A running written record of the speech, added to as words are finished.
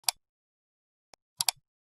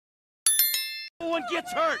No one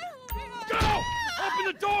gets hurt. Go! Open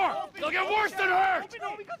the door! They'll get worse than hurt!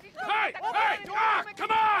 Hey! Hey! Ah! Come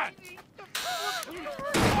on!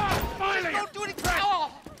 Oh, finally! Don't do anything!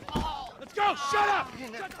 Let's go! Shut up!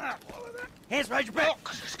 Hands behind your back.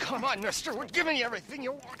 Oh, come on, mister. We're giving you everything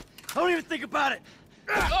you want. Don't even think about it.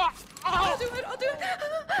 I'll do it, I'll do it.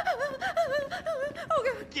 Oh,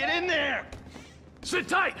 God. Get in there! Sit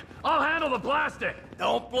tight! I'll handle the plastic!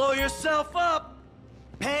 Don't blow yourself up.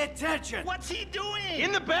 Pay attention. What's he doing?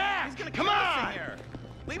 In the back! He's gonna Come kill us on! in here.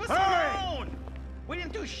 Leave us Hurry! alone. We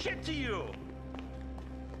didn't do shit to you.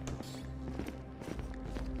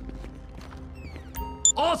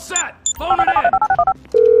 All set! Phone it in!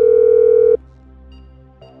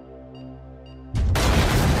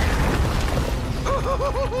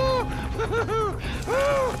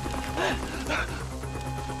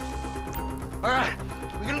 All right,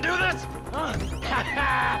 we gonna do this?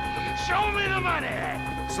 Show me the money!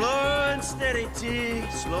 Slow and steady, T.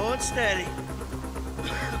 Slow and steady.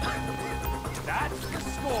 That's the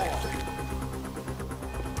score!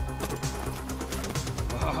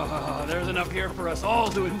 Oh, there's enough here for us all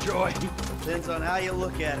to enjoy. Depends on how you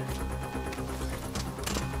look at it.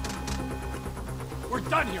 We're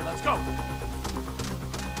done here, let's go!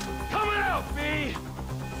 Coming out, B!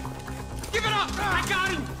 Give it up! I got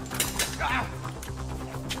him!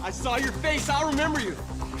 I saw your face, I'll remember you.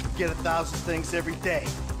 Get 1,000 things every day.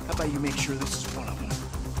 How about you make sure this is one of them?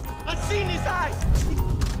 I've seen his eyes!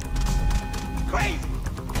 Crazy!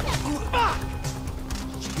 Fuck!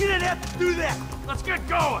 You didn't have to do that! Let's get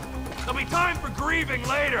going! There'll be time for grieving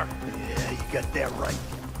later! Yeah, you got that right.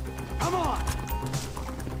 Come on!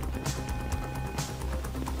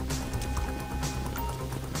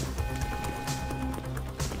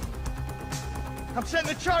 I'm setting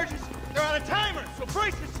the charges. They're on a timer, so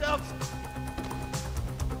brace yourselves.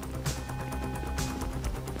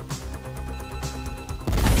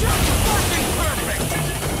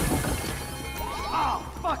 Oh,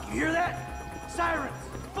 fuck, you hear that? Sirens!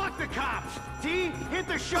 Fuck the cops. T, hit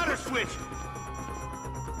the shutter switch.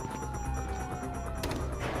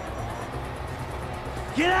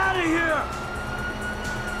 Get out of here!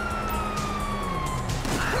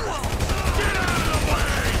 Get out of the way!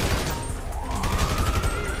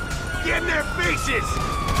 Get in their faces.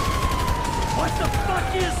 What the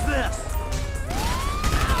fuck is this?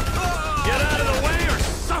 Get out of the way or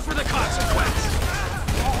suffer the consequence!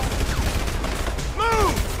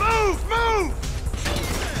 Move! Move! Move!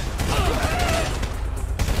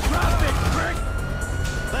 Drop it, prick!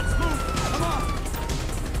 Let's move! Come on!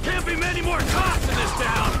 Can't be many more cops in this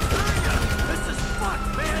town! This is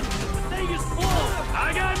fucked, man! The thing is full!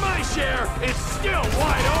 I got my share! It's still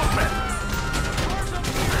wide open!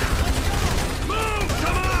 Move!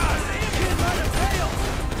 Come on! Can't let it fail!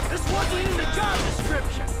 This wasn't in the job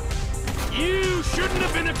description! You shouldn't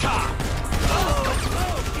have been a cop! Oh,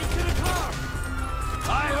 get to the car!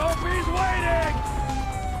 I hope he's waiting!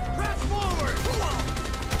 Press forward!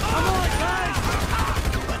 Come on, guys!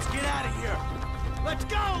 Let's get out of here! Let's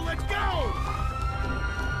go! Let's go!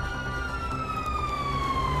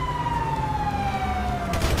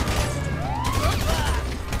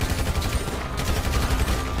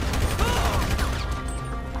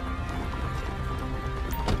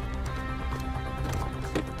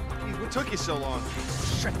 What took you so long?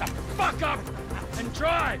 Shut the fuck up and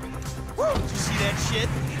drive! Woo! Did you see that shit?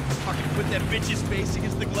 Fucking put that bitch's face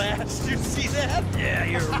against the glass. Did you see that? Yeah,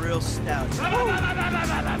 you're a real stout. Fuck,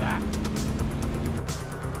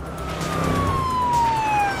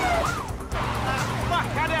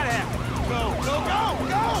 how'd that happen? Go, go, go,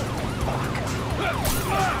 go!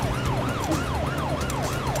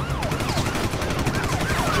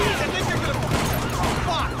 Jeez, I think you're gonna... Oh,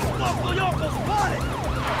 fuck! Local yokel spotted!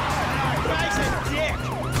 Guy's a dick!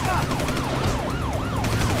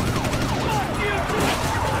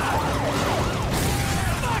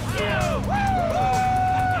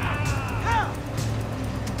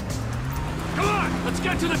 Come on, let's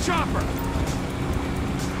get to the chopper!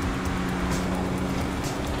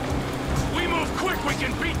 We move quick, we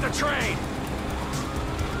can beat the train!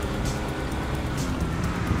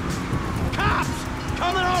 Cops!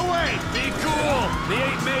 Coming our way! Be cool! They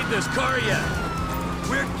ain't made this car yet!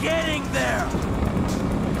 We're getting there!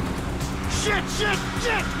 Shit, shit,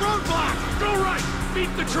 shit! Roadblock! Go right!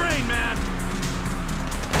 Beat the train, man!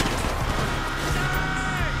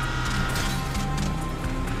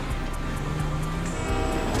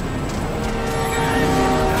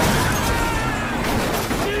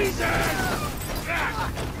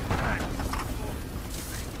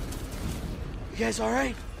 You guys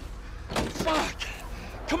alright? Fuck!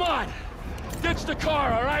 Come on! Ditch the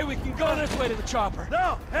car, all right? We can go this way to the chopper.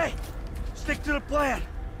 No! Hey! Stay Stick to the plan.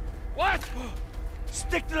 What?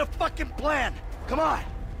 Stick to the fucking plan. Come on.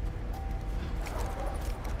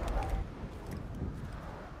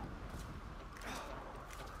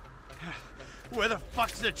 Where the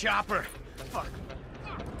fuck's the chopper? Fuck.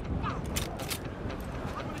 I'm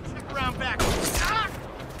gonna check around back. Ah!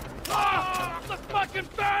 Oh, the fucking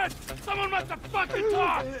bed! Someone must have fucking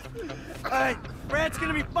talked! Alright, Brad's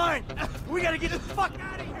gonna be fine. We gotta get the fuck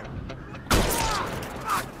out of here.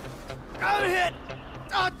 I'm hit.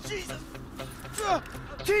 Oh, Jesus.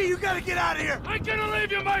 T, you gotta get out of here. I ain't gonna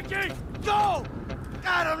leave you, Mikey! Go!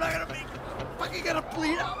 God, I'm not gonna be fucking gonna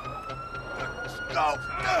bleed out. Let's go.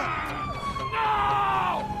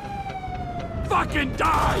 No! Fucking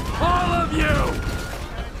die! All of you!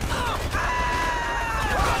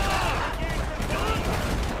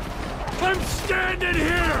 I'm standing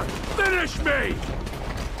here! Finish me!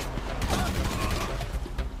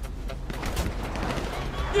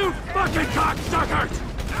 You fucking cocksuckers!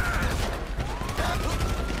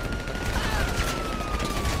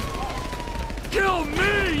 Kill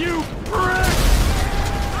me, you prick!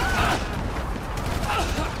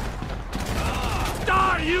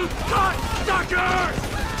 Die, you cocksuckers!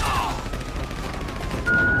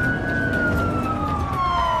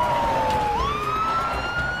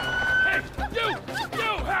 Hey, you! Hey!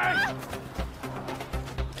 Guys!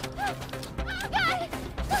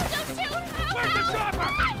 Don't shoot! Where's the chopper? I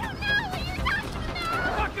don't know!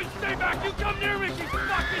 What you're talking about! Fucking stay back! You come near me, she's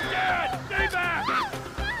fucking dead! Stay back!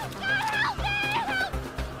 Help me!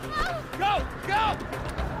 Help! Go! Go!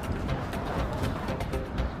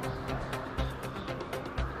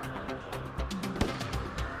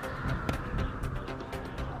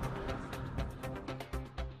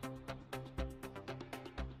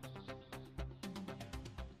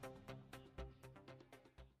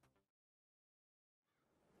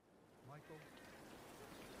 Michael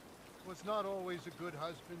was not always a good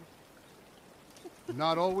husband,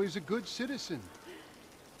 not always a good citizen.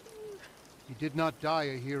 He did not die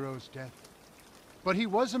a hero's death, but he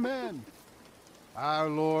was a man. Our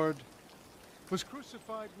Lord was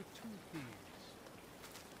crucified with 2 thieves,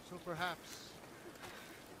 so perhaps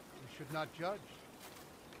we should not judge.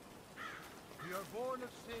 We are born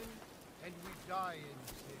of sin, and we die in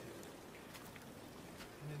sin.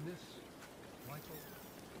 And in this, Michael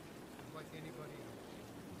is like anybody else.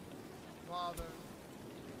 Father,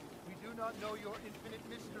 we do not know your infinite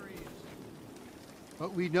mysteries,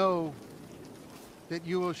 but we know that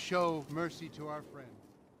you will show mercy to our friends.